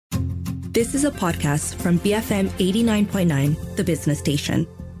This is a podcast from BFM 89.9, the business station.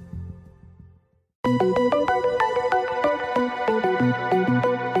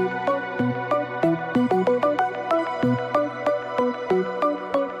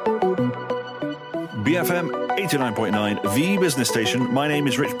 BFM 89.9, the business station. My name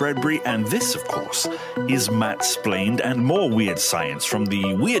is Rich Bradbury, and this, of course, is Mattsplained, and more weird science from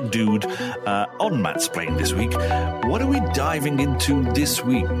the weird dude on Mattsplained this week. What are we diving into this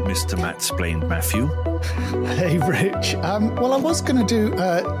week, Mr. Mattsplained, Matthew? Hey, Rich. Well, I was going to do,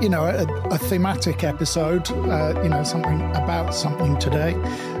 a thematic episode, something about something today,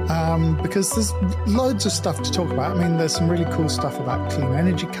 because there's loads of stuff to talk about. I mean, there's some really cool stuff about clean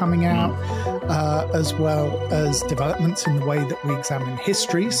energy coming out, as well as developments in the way that we examine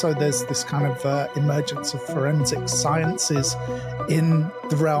history. So there's this kind of emergence of forensic sciences in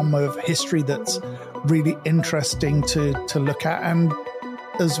the realm of history that's really interesting to look at. And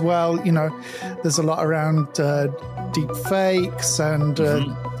as well, there's a lot around deep fakes and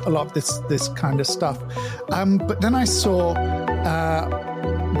a lot of this kind of stuff. But then I saw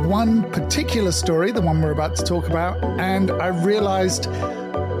one particular story, the one we're about to talk about, and I realized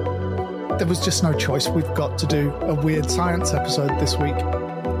there was just no choice. We've got to do a weird science episode this week.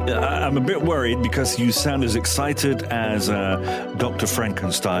 I'm a bit worried because you sound as excited as Dr.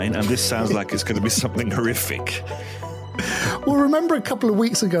 Frankenstein, and this sounds like it's going to be something horrific. Well, remember a couple of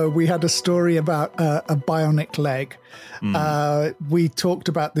weeks ago, we had a story about a bionic leg. We talked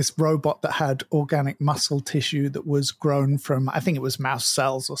about this robot that had organic muscle tissue that was grown from, I think it was mouse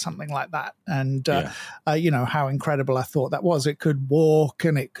cells or something like that. And, how incredible I thought that was. It could walk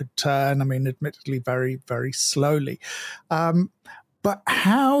and it could turn. I mean, admittedly, very, very slowly. But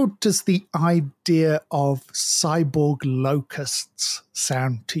how does the idea of cyborg locusts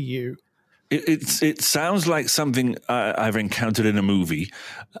sound to you? It sounds like something I've encountered in a movie,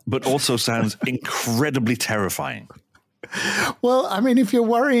 but also sounds incredibly terrifying. Well, I mean, if you're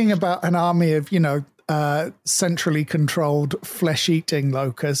worrying about an army of, centrally controlled flesh-eating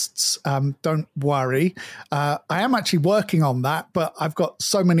locusts, don't worry. I am actually working on that, but I've got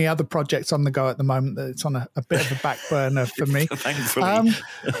so many other projects on the go at the moment that it's on a bit of a back burner for me. Thankfully.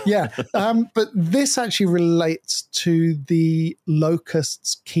 But this actually relates to the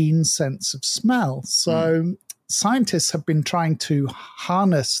locust's keen sense of smell. So scientists have been trying to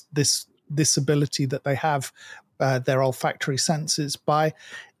harness this ability that they have, their olfactory senses, by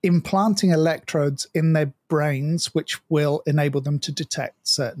implanting electrodes in their brains, which will enable them to detect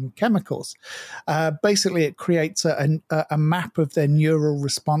certain chemicals. Basically, it creates a map of their neural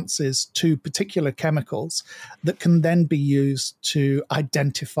responses to particular chemicals that can then be used to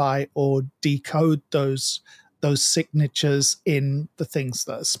identify or decode those signatures in the things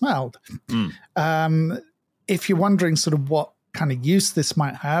that are smelled. If you're wondering sort of what kind of use this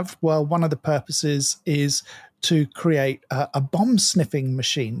might have, well, one of the purposes is to create a bomb sniffing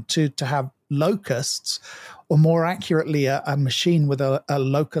machine, to have locusts, or more accurately, a machine with a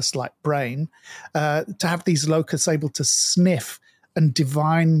locust-like brain, to have these locusts able to sniff and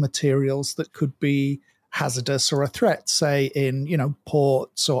divine materials that could be hazardous or a threat, say in,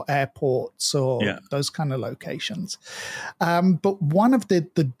 ports or airports or those kind of locations. But one of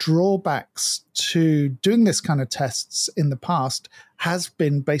the drawbacks to doing this kind of tests in the past has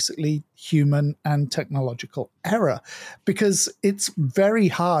been basically human and technological error, because it's very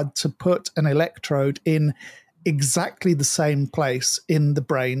hard to put an electrode in exactly the same place in the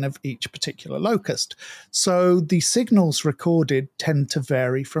brain of each particular locust. So the signals recorded tend to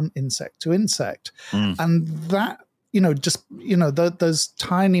vary from insect to insect. And that, those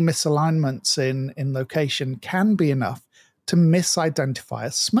tiny misalignments in location can be enough to misidentify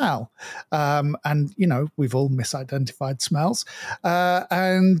a smell. And we've all misidentified smells.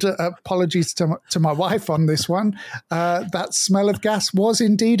 And apologies to my wife on this one. That smell of gas was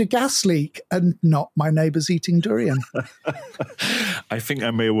indeed a gas leak and not my neighbours eating durian. I think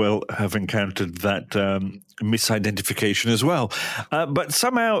I may well have encountered that misidentification as well. But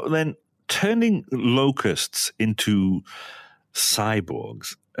somehow then turning locusts into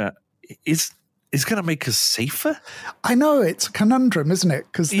cyborgs is going to make us safer? I know, it's a conundrum, isn't it?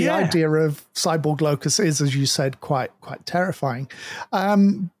 Because the idea of cyborg locusts is, as you said, quite terrifying.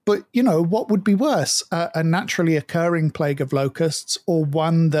 But, what would be worse? A naturally occurring plague of locusts, or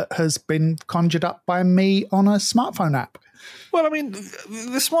one that has been conjured up by me on a smartphone app? Well, I mean,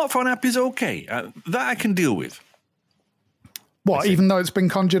 the smartphone app is okay. That I can deal with. What, even though it's been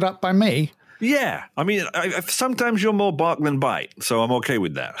conjured up by me? Yeah. I mean, sometimes you're more bark than bite, so I'm okay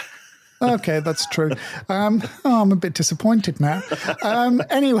with that. Okay, that's true. I'm a bit disappointed now.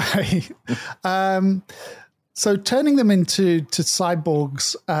 Anyway, So turning them into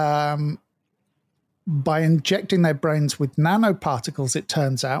cyborgs by injecting their brains with nanoparticles, it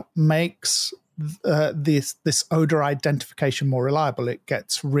turns out, makes this odor identification more reliable. It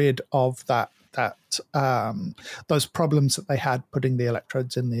gets rid of those problems that they had putting the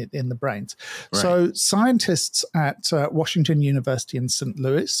electrodes in the brains. Right. So scientists at Washington University in St.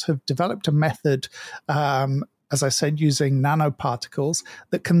 Louis have developed a method, as I said, using nanoparticles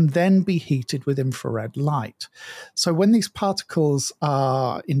that can then be heated with infrared light. So when these particles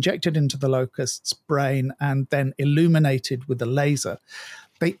are injected into the locust's brain and then illuminated with a laser,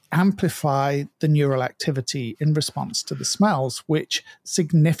 they amplify the neural activity in response to the smells, which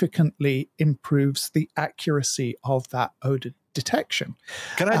significantly improves the accuracy of that odor detection.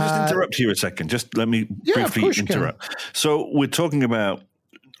 Can I just interrupt you a second? Just let me briefly interrupt. So we're talking about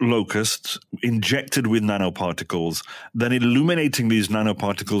locusts injected with nanoparticles, then illuminating these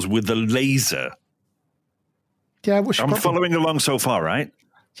nanoparticles with a laser. Yeah, what's your problem? I'm following along so far, right?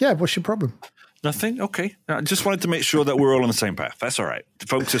 Yeah, what's your problem? Nothing? Okay. I just wanted to make sure that we're all on the same path. That's all right.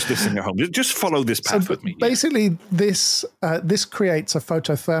 Folks just listening at home, just follow this path with me. Basically, this creates a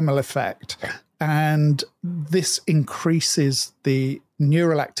photothermal effect, and this increases the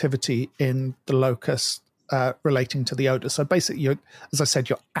neural activity in the locust relating to the odor. So basically, as I said,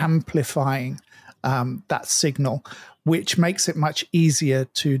 you're amplifying that signal, which makes it much easier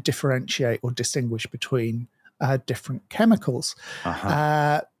to differentiate or distinguish between different chemicals.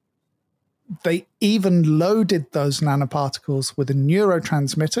 They even loaded those nanoparticles with a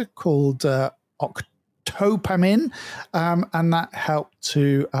neurotransmitter called octopamine, and that helped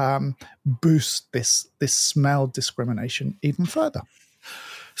to boost this smell discrimination even further.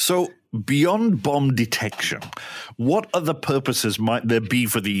 So beyond bomb detection, what other purposes might there be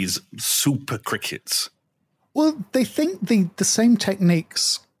for these super crickets? Well, they think the same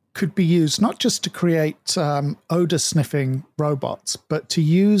techniques could be used not just to create odor sniffing robots, but to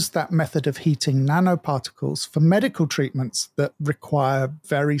use that method of heating nanoparticles for medical treatments that require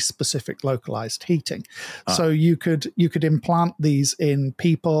very specific localized heating. So you could implant these in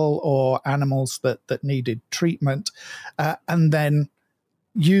people or animals that needed treatment, and then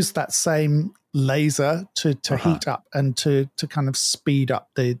use that same laser to heat up and to kind of speed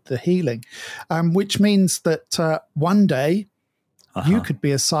up the healing, which means that one day you could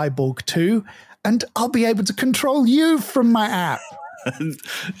be a cyborg too, and I'll be able to control you from my app.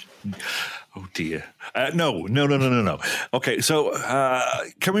 Oh dear! No. Okay, so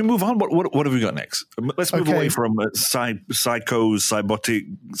can we move on? What have we got next? Let's move away from cybotic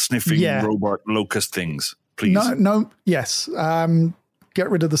sniffing robot locust things, please. Yes. Get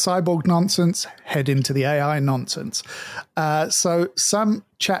rid of the cyborg nonsense, head into the AI nonsense. So some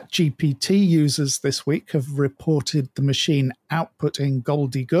ChatGPT users this week have reported the machine outputting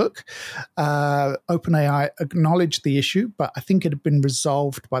gobbledygook. OpenAI acknowledged the issue, but I think it had been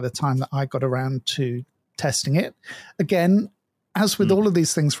resolved by the time that I got around to testing it. Again, as with all of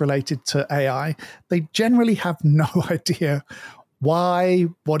these things related to AI, they generally have no idea why,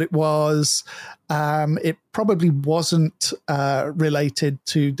 what it was. It probably wasn't related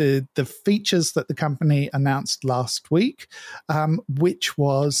to the features that the company announced last week, which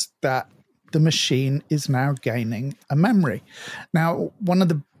was that the machine is now gaining a memory. Now, one of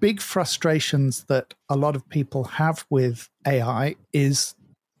the big frustrations that a lot of people have with AI is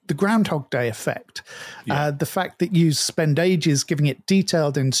the Groundhog Day effect. The fact that you spend ages giving it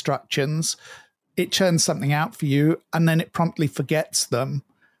detailed instructions, it churns something out for you, and then it promptly forgets them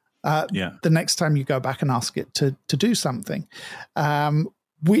the next time you go back and ask it to do something,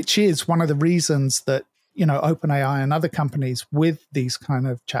 which is one of the reasons that, OpenAI and other companies with these kind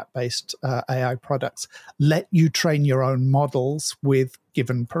of chat-based AI products let you train your own models with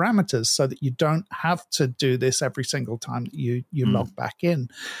given parameters so that you don't have to do this every single time that you log back in.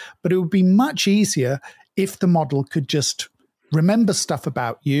 But it would be much easier if the model could just remember stuff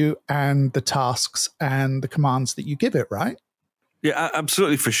about you and the tasks and the commands that you give it, right? Yeah,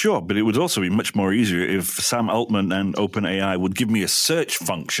 absolutely, for sure. But it would also be much more easier if Sam Altman and OpenAI would give me a search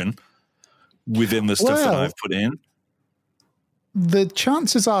function within the stuff that I've put in. The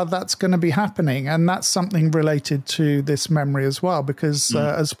chances are that's going to be happening, and that's something related to this memory as well, because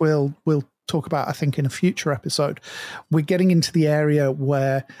as we'll talk about, I think, in a future episode, we're getting into the area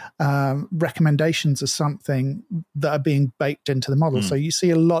where recommendations are something that are being baked into the model. So you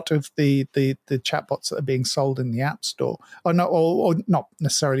see a lot of the chatbots that are being sold in the App Store, or not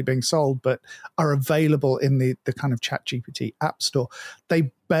necessarily being sold, but are available in the kind of ChatGPT App Store.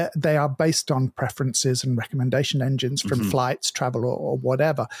 They are based on preferences and recommendation engines from flights, travel, or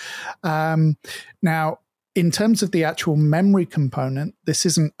whatever. Now, In terms of the actual memory component, this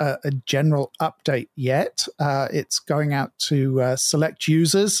isn't a general update yet. It's going out to select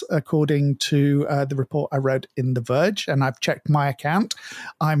users, according to the report I read in The Verge, and I've checked my account.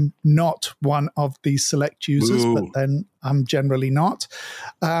 I'm not one of these select users, Ooh. but then I'm generally not.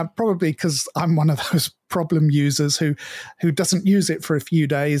 Probably because I'm one of those problem users who doesn't use it for a few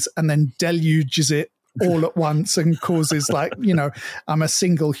days and then deluges it all at once and causes I'm a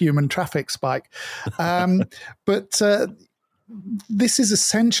single human traffic spike. But this is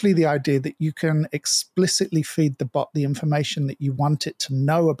essentially the idea that you can explicitly feed the bot the information that you want it to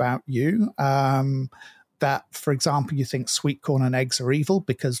know about you. That, for example, you think sweet corn and eggs are evil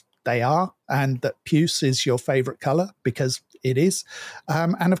because they are, and that puce is your favorite color because it is.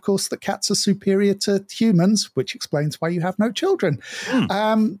 And of course, that cats are superior to humans, which explains why you have no children.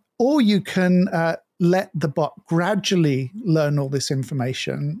 Or you can let the bot gradually learn all this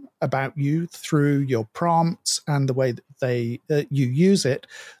information about you through your prompts and the way that you use it,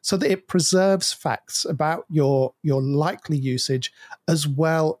 so that it preserves facts about your likely usage, as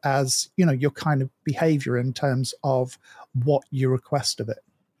well as your kind of behavior in terms of what you request of it.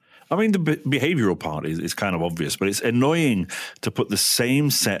 I mean, the behavioral part is kind of obvious, but it's annoying to put the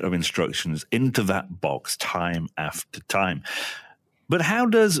same set of instructions into that box time after time. But how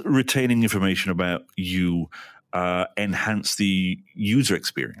does retaining information about you enhance the user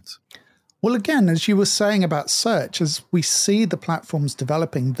experience? Well, again, as you were saying about search, as we see the platforms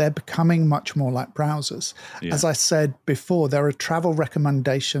developing, they're becoming much more like browsers. Yeah. As I said before, there are travel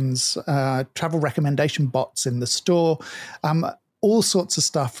recommendation bots in the store, all sorts of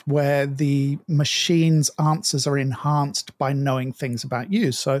stuff where the machine's answers are enhanced by knowing things about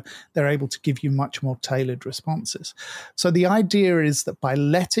you. So they're able to give you much more tailored responses. So the idea is that by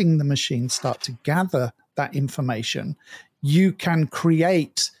letting the machine start to gather that information, you can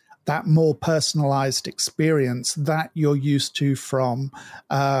create that more personalized experience that you're used to from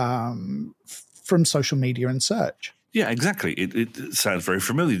social media and search. Yeah, exactly. It sounds very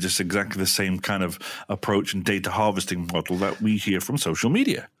familiar, just exactly the same kind of approach and data harvesting model that we hear from social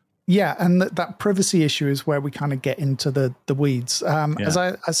media. Yeah, and that privacy issue is where we kind of get into the weeds. As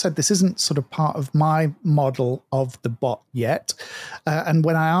I said, this isn't sort of part of my model of the bot yet. And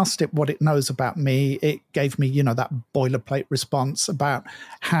when I asked it what it knows about me, it gave me, that boilerplate response about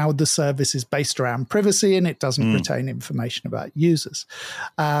how the service is based around privacy and it doesn't retain information about users.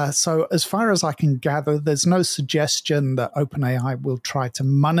 So as far as I can gather, there's no suggestion that OpenAI will try to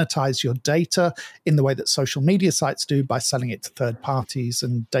monetize your data in the way that social media sites do by selling it to third parties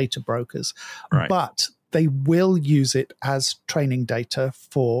and data brokers, right. But they will use it as training data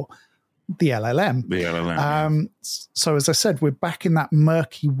for the LLM. So as I said, we're back in that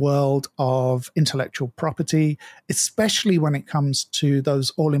murky world of intellectual property, especially when it comes to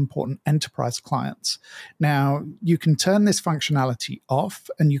those all-important enterprise clients. Now, you can turn this functionality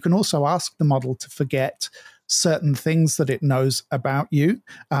off, and you can also ask the model to forget certain things that it knows about you.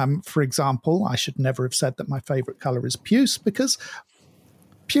 For example, I should never have said that my favorite color is puce, because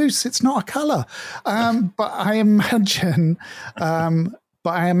puce, it's not a color. But I imagine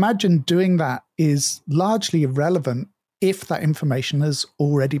doing that is largely irrelevant if that information has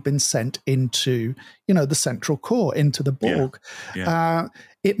already been sent into, the central core, into the Borg. Yeah.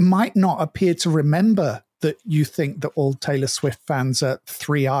 It might not appear to remember that you think that all Taylor Swift fans are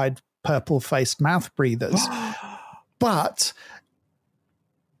three-eyed, purple-faced mouth breathers, but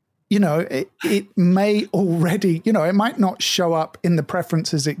it may already, it might not show up in the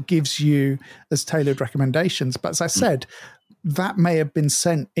preferences it gives you as tailored recommendations. But as I said, that may have been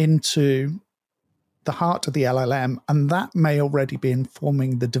sent into the heart of the LLM, and that may already be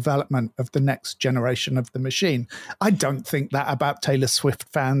informing the development of the next generation of the machine. I don't think that about Taylor Swift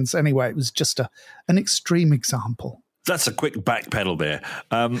fans anyway. It was just an extreme example. That's a quick backpedal there,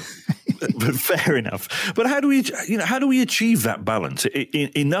 but fair enough. But how do we achieve that balance?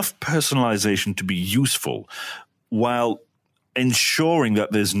 Enough personalization to be useful, while ensuring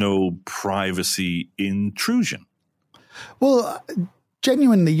that there's no privacy intrusion. Well,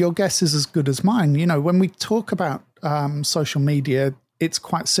 genuinely, your guess is as good as mine. When we talk about social media, it's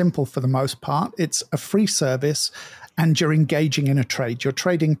quite simple for the most part. It's a free service, and you're engaging in a trade. You're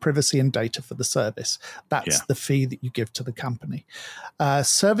trading privacy and data for the service. That's the fee that you give to the company.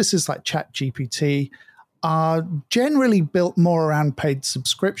 Services like ChatGPT are generally built more around paid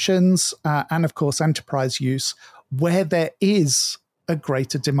subscriptions and, of course, enterprise use, where there is a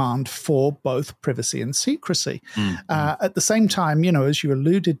greater demand for both privacy and secrecy. At the same time, as you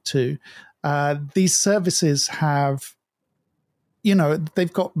alluded to, these services have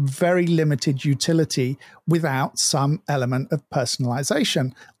they've got very limited utility without some element of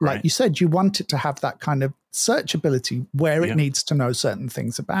personalization. Like you said, you want it to have that kind of searchability where it needs to know certain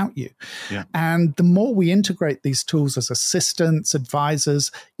things about you. Yeah. And the more we integrate these tools as assistants,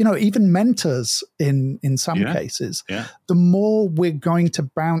 advisors, even mentors in some cases, the more we're going to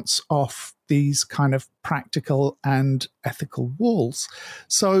bounce off these kind of practical and ethical walls.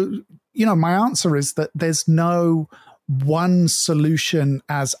 So, my answer is that there's no one solution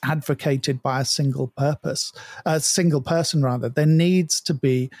as advocated by a single person. There needs to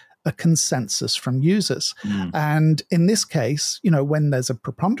be a consensus from users. And in this case, when there's a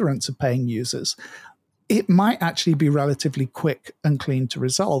preponderance of paying users, it might actually be relatively quick and clean to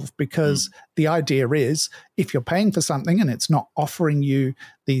resolve, because the idea is, if you're paying for something and it's not offering you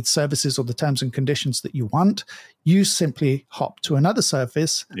the services or the terms and conditions that you want, you simply hop to another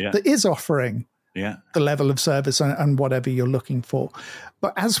service that is offering the level of service and whatever you're looking for.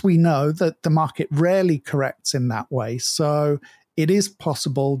 But as we know, that the market rarely corrects in that way. So it is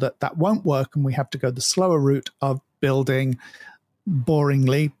possible that won't work, and we have to go the slower route of building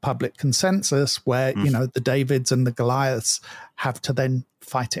boringly public consensus where, the Davids and the Goliaths have to then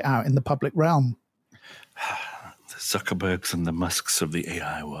fight it out in the public realm. The Zuckerbergs and the Musks of the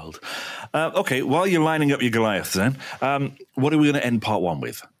AI world. Okay, while you're lining up your Goliaths then, what are we going to end part one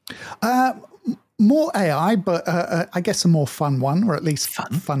with? More AI, but I guess a more fun one, or at least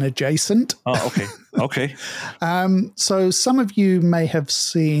fun adjacent. Oh, okay. Okay. So some of you may have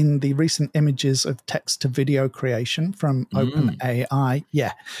seen the recent images of text-to-video creation from OpenAI.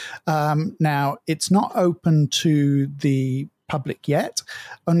 Yeah. Now, it's not open to the public yet.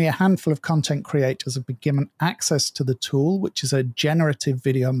 Only a handful of content creators have been given access to the tool, which is a generative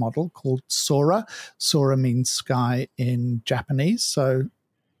video model called Sora. Sora means sky in Japanese, so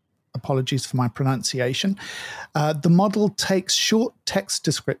apologies for my pronunciation. The model takes short text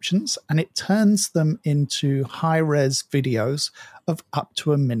descriptions and it turns them into high-res videos of up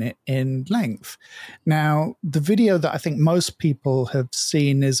to a minute in length. Now, the video that I think most people have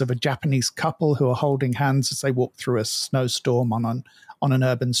seen is of a Japanese couple who are holding hands as they walk through a snowstorm on an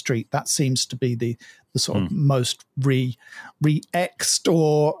urban street. That seems to be the sort of most re-exed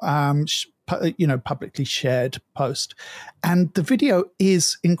or publicly shared post. And the video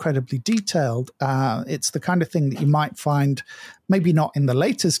is incredibly detailed. It's the kind of thing that you might find maybe not in the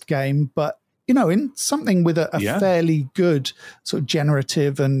latest game, but in something with a fairly good sort of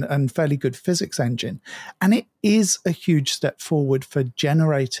generative and fairly good physics engine. And it is a huge step forward for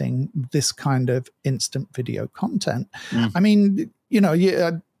generating this kind of instant video content. I mean,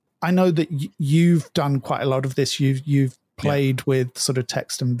 I know that you've done quite a lot of this. You've played with sort of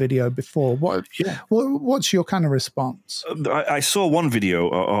text and video before. What's your kind of response? I saw one video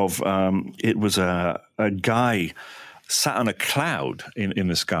of it was a guy sat on a cloud in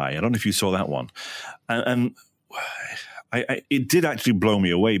the sky. I don't know if you saw that one, and it did actually blow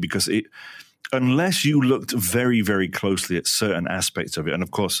me away, because unless you looked very, very closely at certain aspects of it, and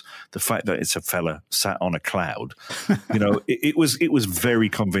of course the fact that it's a fella sat on a cloud, it was very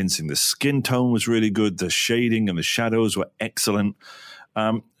convincing. The skin tone was really good. The shading and the shadows were excellent.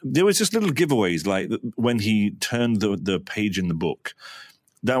 There was just little giveaways, like when he turned the page in the book.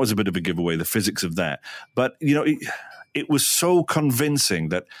 That was a bit of a giveaway, the physics of that. But, it was so convincing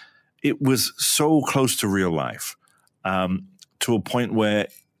that it was so close to real life, to a point where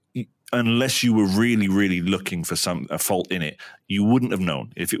unless you were really, really looking for a fault in it, you wouldn't have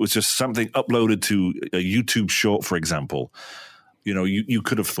known. If it was just something uploaded to a YouTube short, for example, you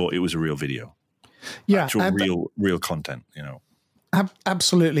could have thought it was a real video. Yeah. Actual real content,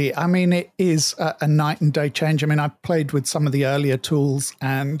 Absolutely. I mean, it is a night and day change. I mean, I've played with some of the earlier tools,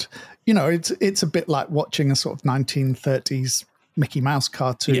 and, it's a bit like watching a sort of 1930s Mickey Mouse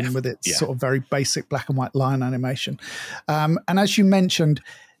cartoon with its sort of very basic black and white line animation. And as you mentioned,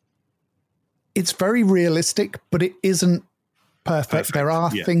 it's very realistic, but it isn't perfect. There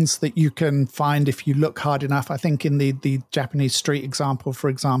are things that you can find if you look hard enough. I think in the Japanese street example, for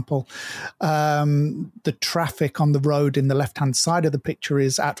example, the traffic on the road in the left-hand side of the picture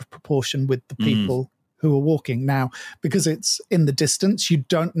is out of proportion with the people who are walking. Now, because it's in the distance, you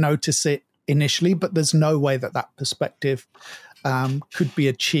don't notice it initially, but there's no way that perspective could be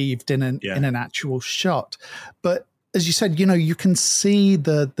achieved in an actual shot. But as you said, you can see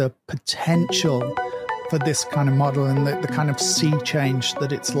the potential for this kind of model and the kind of sea change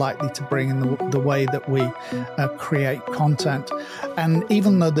that it's likely to bring in the way that we create content. And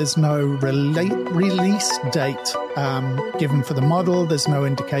even though there's no release date given for the model, there's no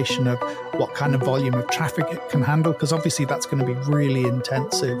indication of what kind of volume of traffic it can handle, because obviously that's going to be really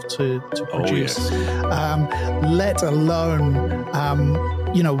intensive to produce. Let alone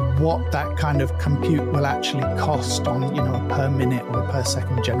what that kind of compute will actually cost on a per minute or a per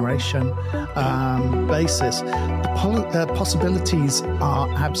second generation basis. The possibilities are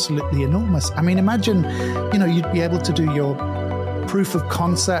absolutely enormous. I mean, imagine you'd be able to do your proof of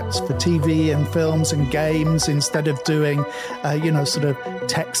concepts for TV and films and games instead of doing sort of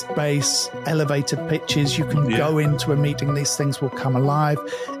text-based elevator pitches. You can go into a meeting, these things will come alive.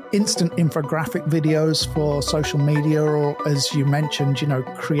 Instant infographic videos for social media, or as you mentioned,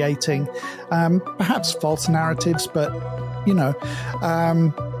 creating perhaps false narratives, but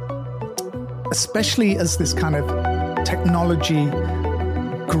especially as this kind of technology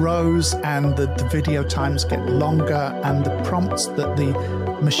grows and the video times get longer and the prompts that the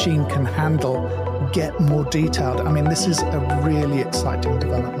machine can handle get more detailed. I mean, this is a really exciting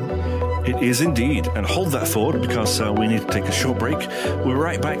development. It is indeed. And hold that thought, because we need to take a short break. We're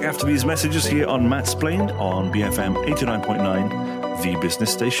right back after these messages here on Matsplained on BFM 89.9, the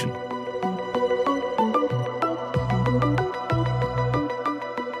business station.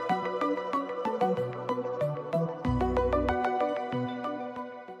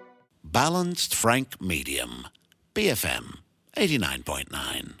 Balanced frank medium. BFM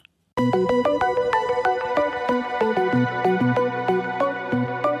 89.9.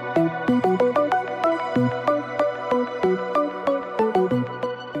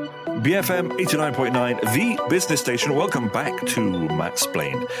 BFM 89.9, the business station. Welcome back to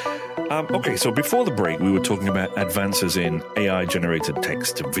Matsplained. Okay, so before the break, we were talking about advances in AI-generated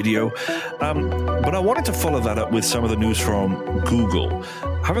text to video, but I wanted to follow that up with some of the news from Google.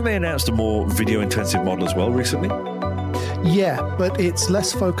 Haven't they announced a more video-intensive model as well recently? Yeah, but it's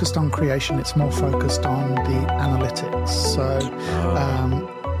less focused on creation. It's more focused on the analytics. So,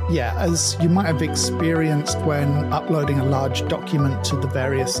 as you might have experienced when uploading a large document to the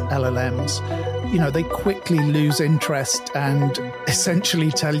various LLMs, they quickly lose interest and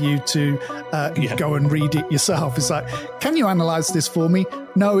essentially tell you to go and read it yourself. It's like, can you analyze this for me?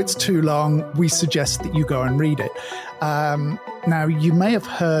 No, it's too long. We suggest that you go and read it. Now, you may have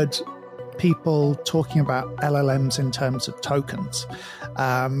heard people talking about LLMs in terms of tokens.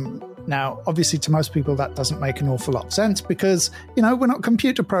 Now, obviously, to most people, that doesn't make an awful lot of sense because, we're not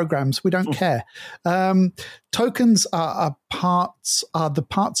computer programs. We don't care. Tokens are the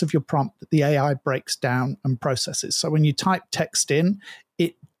parts of your prompt that the AI breaks down and processes. So when you type text in,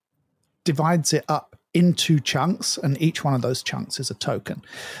 it divides it up into chunks, and each one of those chunks is a token.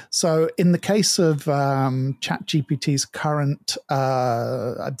 So in the case of ChatGPT's current,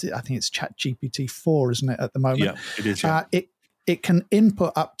 I think it's ChatGPT 4, isn't it, at the moment? Yeah, it is. Yeah. It can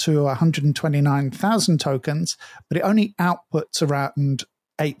input up to 129,000 tokens, but it only outputs around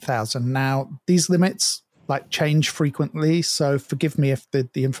 8,000. Now, these limits change frequently, so forgive me if the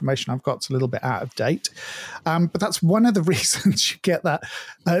information I've got is a little bit out of date. But that's one of the reasons you get that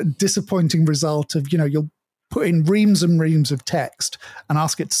disappointing result of, you'll put in reams and reams of text and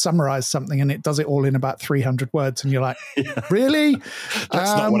ask it to summarize something, and it does it all in about 300 words. And you're like, really?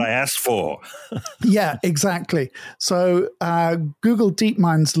 That's not what I asked for. Yeah, exactly. So Google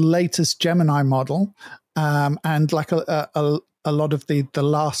DeepMind's latest Gemini model, and like a lot of the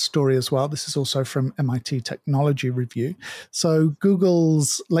last story as well. This is also from MIT Technology Review. So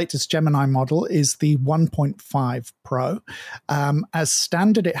Google's latest Gemini model is the 1.5 Pro. As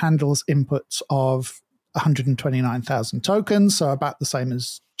standard, it handles inputs of 129,000 tokens, so about the same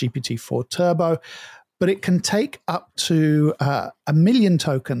as GPT-4 Turbo, but it can take up to 1 million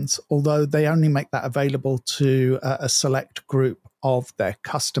tokens, although they only make that available to a select group of their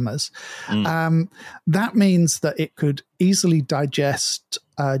customers. That means that it could easily digest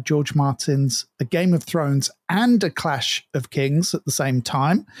George Martin's A Game of Thrones and A Clash of Kings at the same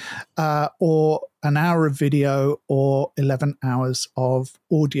time, or an hour of video or 11 hours of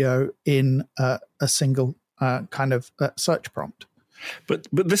audio in a single kind of search prompt. But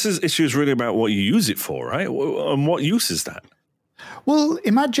this issue is really about what you use it for, right? And what use is that? Well,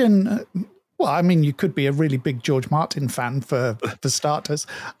 imagine... you could be a really big George Martin fan for starters.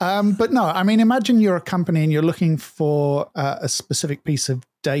 But no, imagine you're a company and you're looking for a specific piece of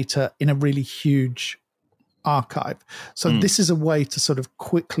data in a really huge archive. So this is a way to sort of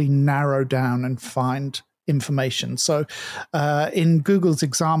quickly narrow down and find information. So in Google's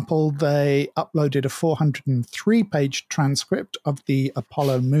example, they uploaded a 403-page transcript of the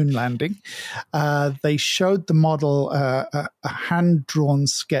Apollo moon landing. They showed the model a hand-drawn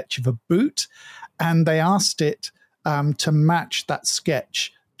sketch of a boot, and they asked it to match that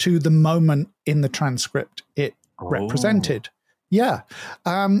sketch to the moment in the transcript it represented. Yeah.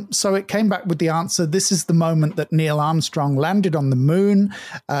 So it came back with the answer. This is the moment that Neil Armstrong landed on the moon.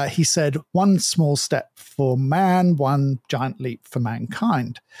 He said, one small step for man, one giant leap for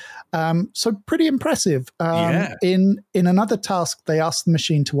mankind. So pretty impressive. In another task, they asked the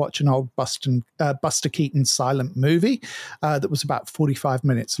machine to watch an old Buster Keaton silent movie that was about 45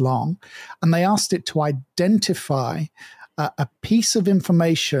 minutes long. And they asked it to identify a piece of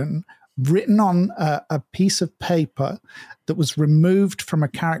information written on a piece of paper that was removed from a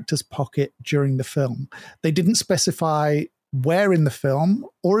character's pocket during the film. They didn't specify where in the film,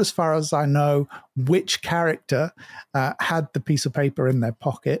 or as far as I know, which character had the piece of paper in their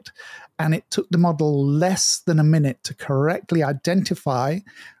pocket. And it took the model less than a minute to correctly identify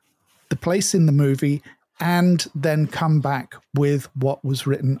the place in the movie and then come back with what was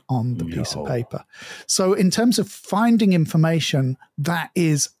written on the piece of paper. So in terms of finding information, that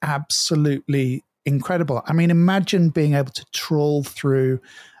is absolutely incredible. I mean, imagine being able to trawl through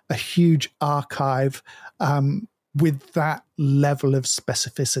a huge archive with that level of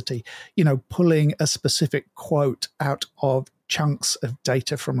specificity, you know, pulling a specific quote out of chunks of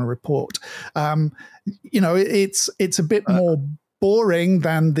data from a report. You know, it's a bit more boring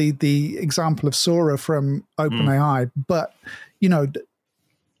than the example of Sora from OpenAI, but, you know,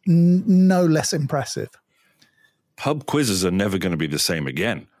 no less impressive. Pub quizzes are never going to be the same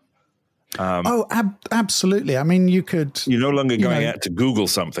again. Absolutely. I mean, you're no longer going out to Google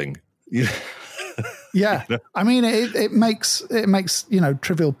something. Yeah. I mean, it makes, you know,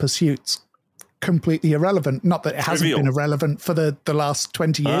 Trivial Pursuits completely irrelevant. Not that it hasn't been irrelevant for the last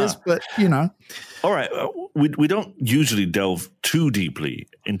 20 years, but, you know. All right. We don't usually delve too deeply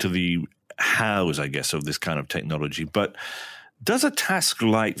into the hows, I guess, of this kind of technology. But does a task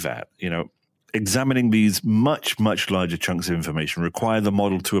like that, you know, examining these much, much larger chunks of information require the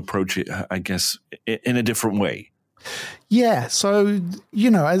model to approach it, I guess, in a different way? Yeah. So,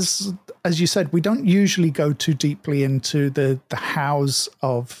 you know, as you said, we don't usually go too deeply into the hows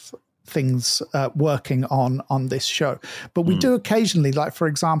of things working on this show, but we do occasionally, like, for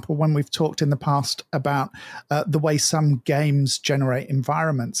example, when we've talked in the past about the way some games generate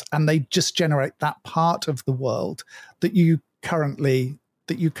environments, and they just generate that part of the world that you currently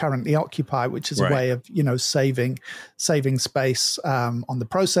occupy, which is a way of, you know, saving space on the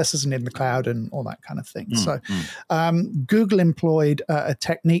processors and in the cloud and all that kind of thing. So Google employed a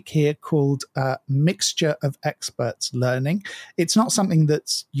technique here called mixture of experts learning. It's not something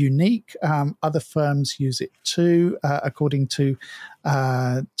that's unique. Other firms use it too. According to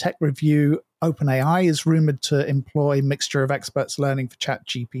Tech Review, OpenAI is rumored to employ mixture of experts learning for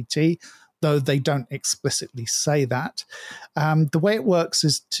ChatGPT, though they don't explicitly say that. The way it works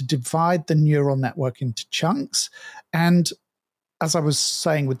is to divide the neural network into chunks. And as I was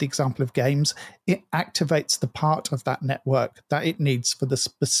saying with the example of games, it activates the part of that network that it needs for the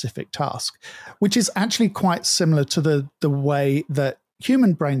specific task, which is actually quite similar to the way that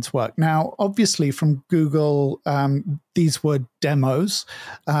human brains work. Now, obviously from Google, these were demos,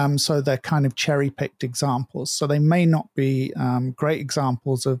 so they're kind of cherry-picked examples. So they may not be great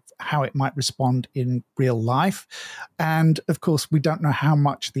examples of how it might respond in real life. And of course, we don't know how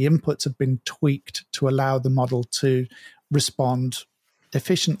much the inputs have been tweaked to allow the model to respond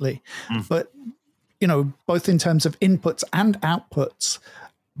efficiently. But, you know, both in terms of inputs and outputs,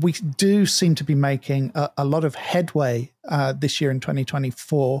 we do seem to be making a lot of headway this year in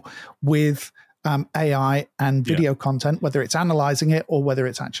 2024 with AI and video content, whether it's analyzing it or whether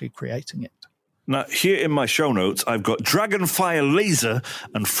it's actually creating it. Now, here in my show notes, I've got dragonfire laser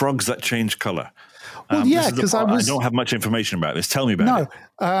and frogs that change color. Well, yeah, because I don't have much information about this. Tell me about it.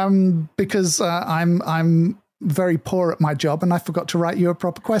 No, because I'm very poor at my job and I forgot to write you a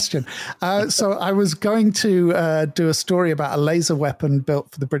proper question. So I was going to do a story about a laser weapon built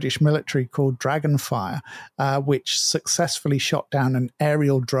for the British military called Dragonfire, which successfully shot down an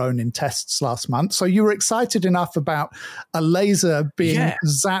aerial drone in tests last month. So you were excited enough about a laser being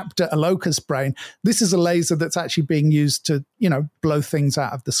zapped at a locust brain. This is a laser that's actually being used to, you know, blow things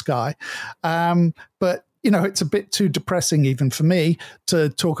out of the sky. But, you know, it's a bit too depressing even for me to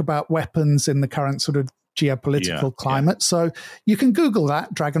talk about weapons in the current sort of geopolitical climate. So you can Google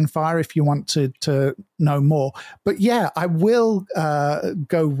that, Dragonfire, if you want to know more. But yeah, I will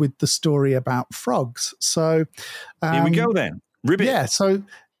go with the story about frogs. So here we go then. Ribbit. Yeah, so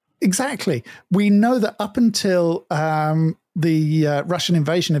Exactly. We know that up until the Russian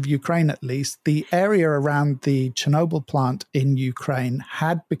invasion of Ukraine, at least, the area around the Chernobyl plant in Ukraine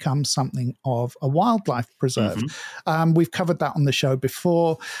had become something of a wildlife preserve. We've covered that on the show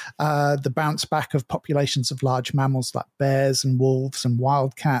before. The bounce back of populations of large mammals like bears and wolves and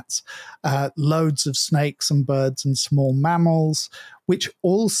wildcats, loads of snakes and birds and small mammals, which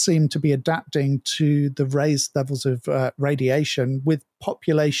all seem to be adapting to the raised levels of radiation, with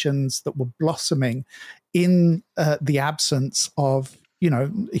populations that were blossoming in the absence of,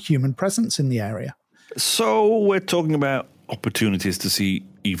 human presence in the area. So we're talking about opportunities to see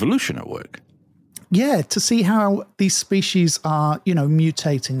evolution at work. Yeah, to see how these species are,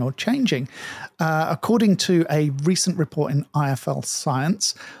 mutating or changing. According to a recent report in IFL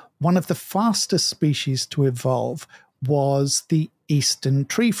Science, one of the fastest species to evolve was the eastern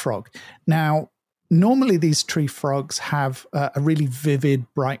tree frog. Now, normally these tree frogs have a really vivid,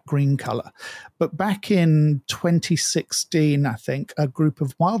 bright green color. But back in 2016, I think, a group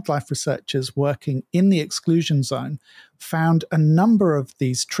of wildlife researchers working in the exclusion zone found a number of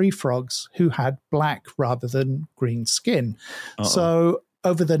these tree frogs who had black rather than green skin. So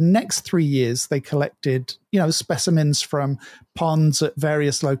over the next 3 years, they collected, specimens from ponds at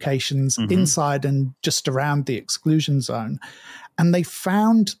various locations inside and just around the exclusion zone. And they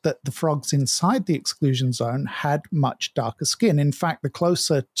found that the frogs inside the exclusion zone had much darker skin. In fact, the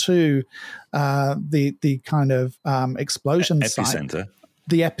closer to the kind of explosion site,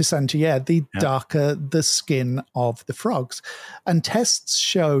 the epicenter, the darker the skin of the frogs. And tests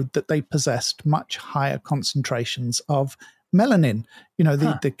showed that they possessed much higher concentrations of melanin,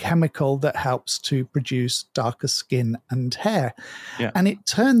 the chemical that helps to produce darker skin and hair. And it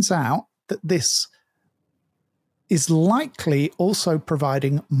turns out that this is likely also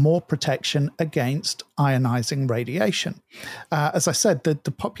providing more protection against ionizing radiation. As I said, the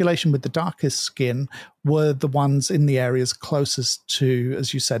population with the darkest skin were the ones in the areas closest to,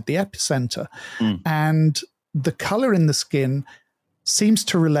 as you said, the epicenter. And the color in the skin seems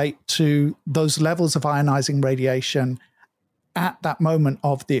to relate to those levels of ionizing radiation at that moment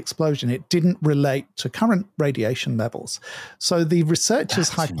of the explosion. It didn't relate to current radiation levels. So the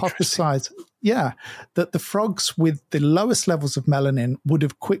researchers hypothesized, that the frogs with the lowest levels of melanin would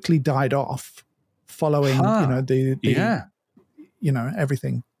have quickly died off following,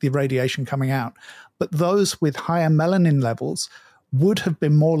 everything, the radiation coming out. But those with higher melanin levels would have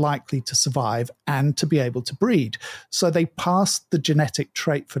been more likely to survive and to be able to breed. So they passed the genetic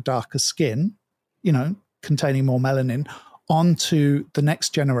trait for darker skin, containing more melanin, onto the next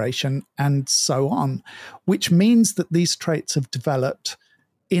generation and so on, which means that these traits have developed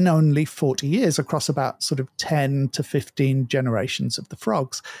in only 40 years across about sort of 10 to 15 generations of the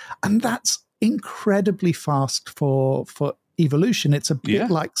frogs. And that's incredibly fast for evolution. It's a bit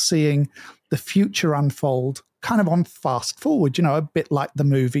like seeing the future unfold kind of on fast forward, a bit like the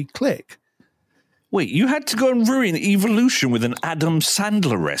movie Click. Wait, you had to go and ruin evolution with an Adam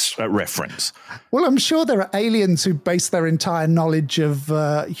Sandler reference? Well, I'm sure there are aliens who base their entire knowledge of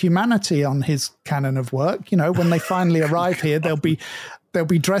humanity on his canon of work. When they finally arrive here, they'll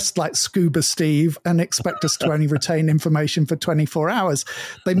be dressed like Scuba Steve and expect us to only retain information for 24 hours.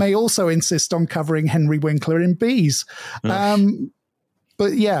 They may also insist on covering Henry Winkler in bees.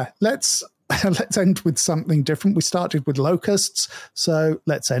 But yeah, let's end with something different. We started with locusts, so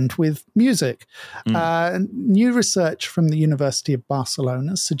let's end with music. New research from the University of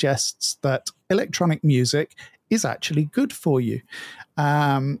Barcelona suggests that electronic music is actually good for you.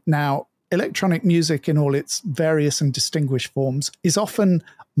 Now, electronic music in all its various and distinguished forms is often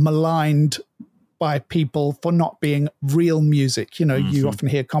maligned by people for not being real music. You often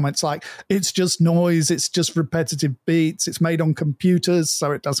hear comments like, it's just noise, it's just repetitive beats, it's made on computers,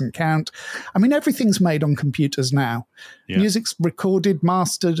 so it doesn't count. I mean, everything's made on computers now. Music's recorded,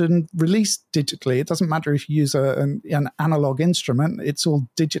 mastered, and released digitally. It doesn't matter if you use an analog instrument, it's all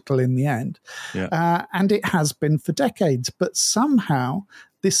digital in the end. And it has been for decades. But somehow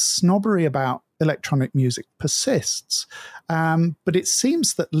this snobbery about electronic music persists. But it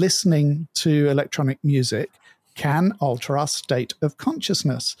seems that listening to electronic music can alter our state of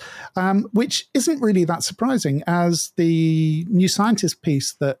consciousness, which isn't really that surprising. As the New Scientist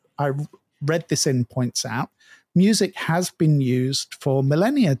piece that I read this in points out, music has been used for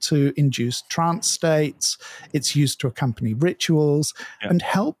millennia to induce trance states. It's used to accompany rituals and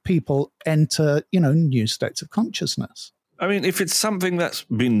help people enter, new states of consciousness. I mean, if it's something that's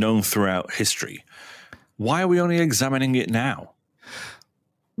been known throughout history, why are we only examining it now?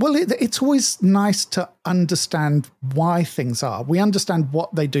 Well, it's always nice to understand why things are. We understand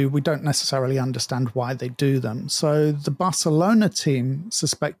what they do. We don't necessarily understand why they do them. So the Barcelona team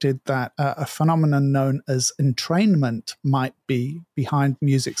suspected that a phenomenon known as entrainment might be behind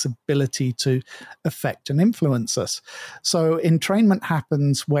music's ability to affect and influence us. So entrainment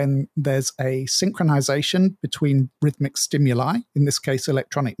happens when there's a synchronization between rhythmic stimuli, in this case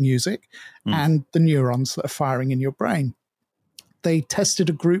electronic music, and the neurons that are firing in your brain. They tested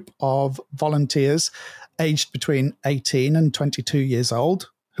a group of volunteers aged between 18 and 22 years old,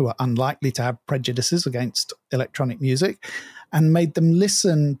 who are unlikely to have prejudices against electronic music, and made them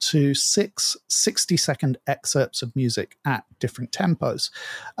listen to 6 60-second excerpts of music at different tempos.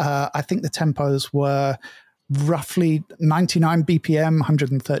 I think the tempos were roughly 99 BPM,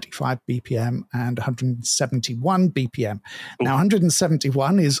 135 BPM, and 171 BPM. Now,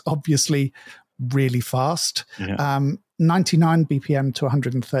 171 is obviously really fast. Yeah. 99 BPM to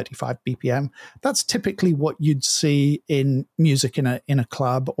 135 BPM. That's typically what you'd see in music in a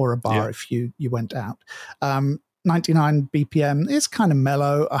club or a bar if you went out. 99 BPM is kind of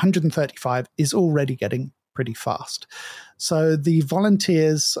mellow. 135 is already getting pretty fast. So the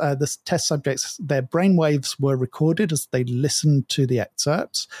volunteers, the test subjects, their brainwaves were recorded as they listened to the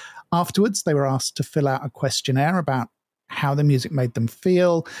excerpts. Afterwards, they were asked to fill out a questionnaire about how the music made them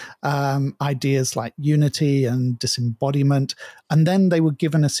feel, ideas like unity and disembodiment. And then they were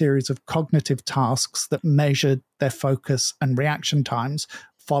given a series of cognitive tasks that measured their focus and reaction times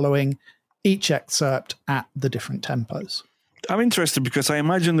following each excerpt at the different tempos. I'm interested because I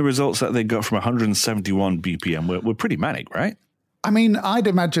imagine the results that they got from 171 BPM were pretty manic, right? I mean, I'd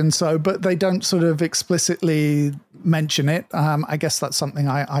imagine so, but they don't sort of explicitly mention it. I guess that's something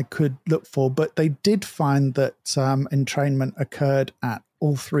I could look for. But they did find that entrainment occurred at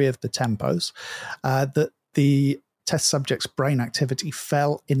all 3 of the tempos, that the test subjects' brain activity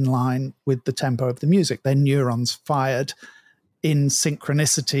fell in line with the tempo of the music. Their neurons fired in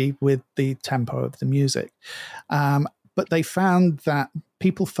synchronicity with the tempo of the music. But they found that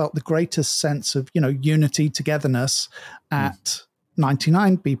people felt the greatest sense of, unity, togetherness at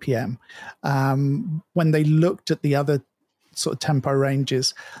 99 BPM. When they looked at the other sort of tempo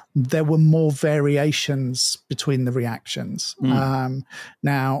ranges, there were more variations between the reactions.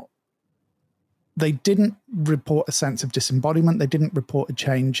 Now, they didn't report a sense of disembodiment. They didn't report a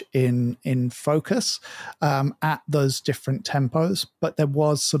change in focus at those different tempos, but there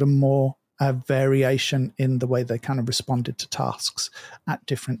was sort of more variation in the way they kind of responded to tasks at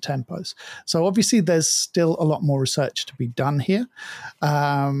different tempos. So obviously there's still a lot more research to be done here.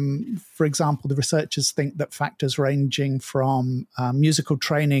 For example, the researchers think that factors ranging from musical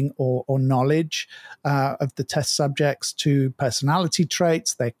training or knowledge of the test subjects to personality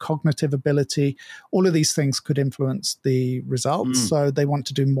traits, their cognitive ability, all of these things could influence the results. So they want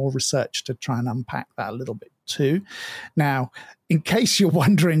to do more research to try and unpack that a little bit too. Now, in case you're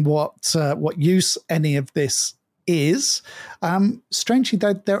wondering what use any of this is, strangely,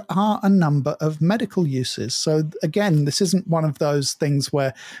 there are a number of medical uses. So again, this isn't one of those things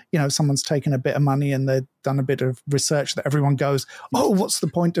where, someone's taken a bit of money and they've done a bit of research that everyone goes, oh, what's the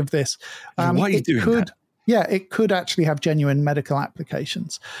point of this? Why are you doing that? Yeah, it could actually have genuine medical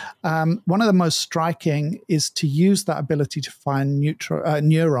applications. One of the most striking is to use that ability to find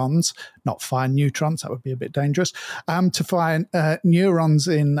neurons, not find neutrons, that would be a bit dangerous, to find neurons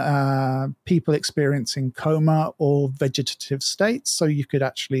in people experiencing coma or vegetative states. So you could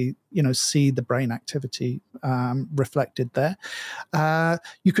actually, see the brain activity reflected there.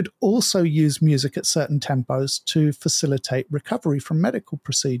 You could also use music at certain tempos to facilitate recovery from medical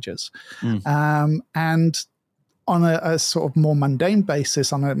procedures. And on a sort of more mundane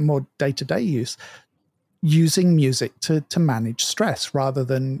basis, on a more day-to-day use, using music to manage stress rather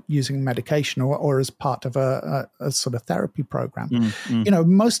than using medication or as part of a sort of therapy program.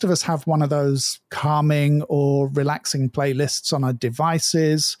 Most of us have one of those calming or relaxing playlists on our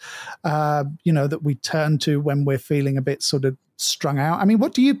devices, that we turn to when we're feeling a bit sort of strung out. I mean,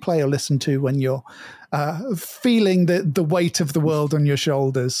 what do you play or listen to when you're feeling the weight of the world on your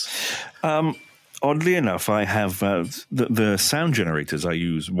shoulders? Oddly enough, I have the sound generators I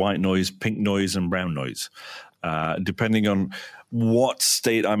use: white noise, pink noise, and brown noise, depending on what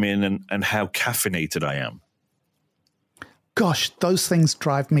state I'm in and how caffeinated I am. Gosh, those things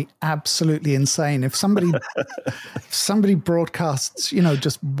drive me absolutely insane. If somebody broadcasts,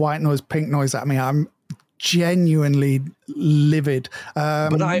 just white noise, pink noise at me, I'm genuinely livid.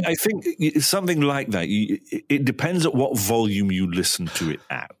 But I think it's something like that. It depends at what volume you listen to it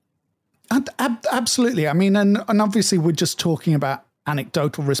at. Absolutely. I mean, and obviously we're just talking about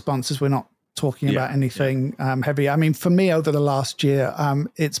anecdotal responses. We're not talking about anything heavy. I mean, for me, over the last year,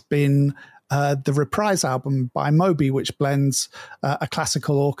 it's been the Reprise album by Moby, which blends a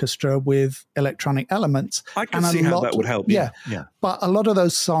classical orchestra with electronic elements. I can see how that would help. Yeah. But a lot of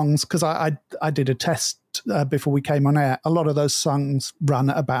those songs, because I did a test before we came on air, a lot of those songs run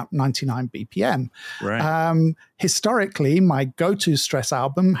at about 99 BPM. Right. Historically, my go-to stress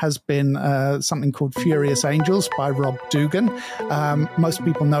album has been something called Furious Angels by Rob Dugan. Most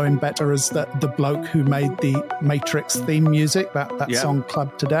people know him better as the bloke who made the Matrix theme music, that song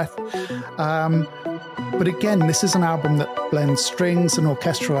Clubbed to Death. But again, this is an album that blends strings and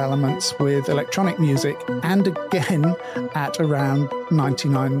orchestral elements with electronic music, and again at around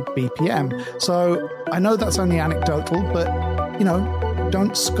 99 BPM. So I know that's only anecdotal, but,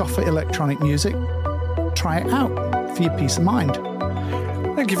 don't scoff at electronic music. Try it out for your peace of mind.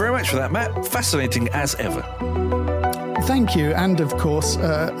 Thank you very much for that, Matt. Fascinating as ever. Thank you. And of course,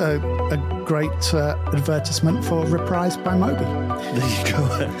 a great advertisement for Reprise by Moby. There you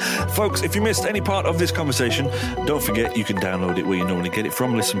go. Folks, if you missed any part of this conversation, don't forget you can download it where you normally get it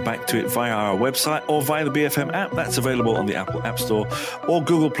from. Listen back to it via our website or via the BFM app. That's available on the Apple App Store or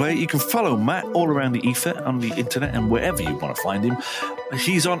Google Play. You can follow Matt all around the ether, on the internet, and wherever you want to find him.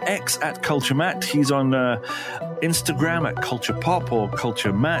 He's on X at Culture Matt. He's on Instagram at Culture Pop or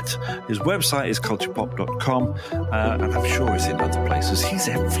Culture Matt. His website is culturepop.com. And I'm sure he's in other places. He's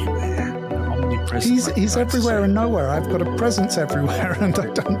everywhere. He's everywhere and nowhere. I've got a presence everywhere and I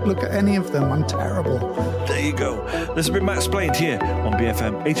don't look at any of them. I'm terrible. There you go. This has been Matt Splained here on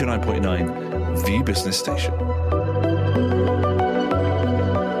BFM 89.9, the business station.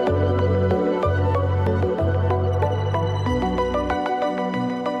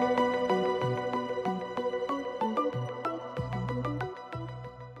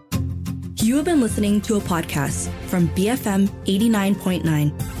 You have been listening to a podcast from BFM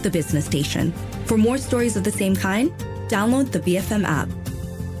 89.9, the business station. For more stories of the same kind, download the BFM app.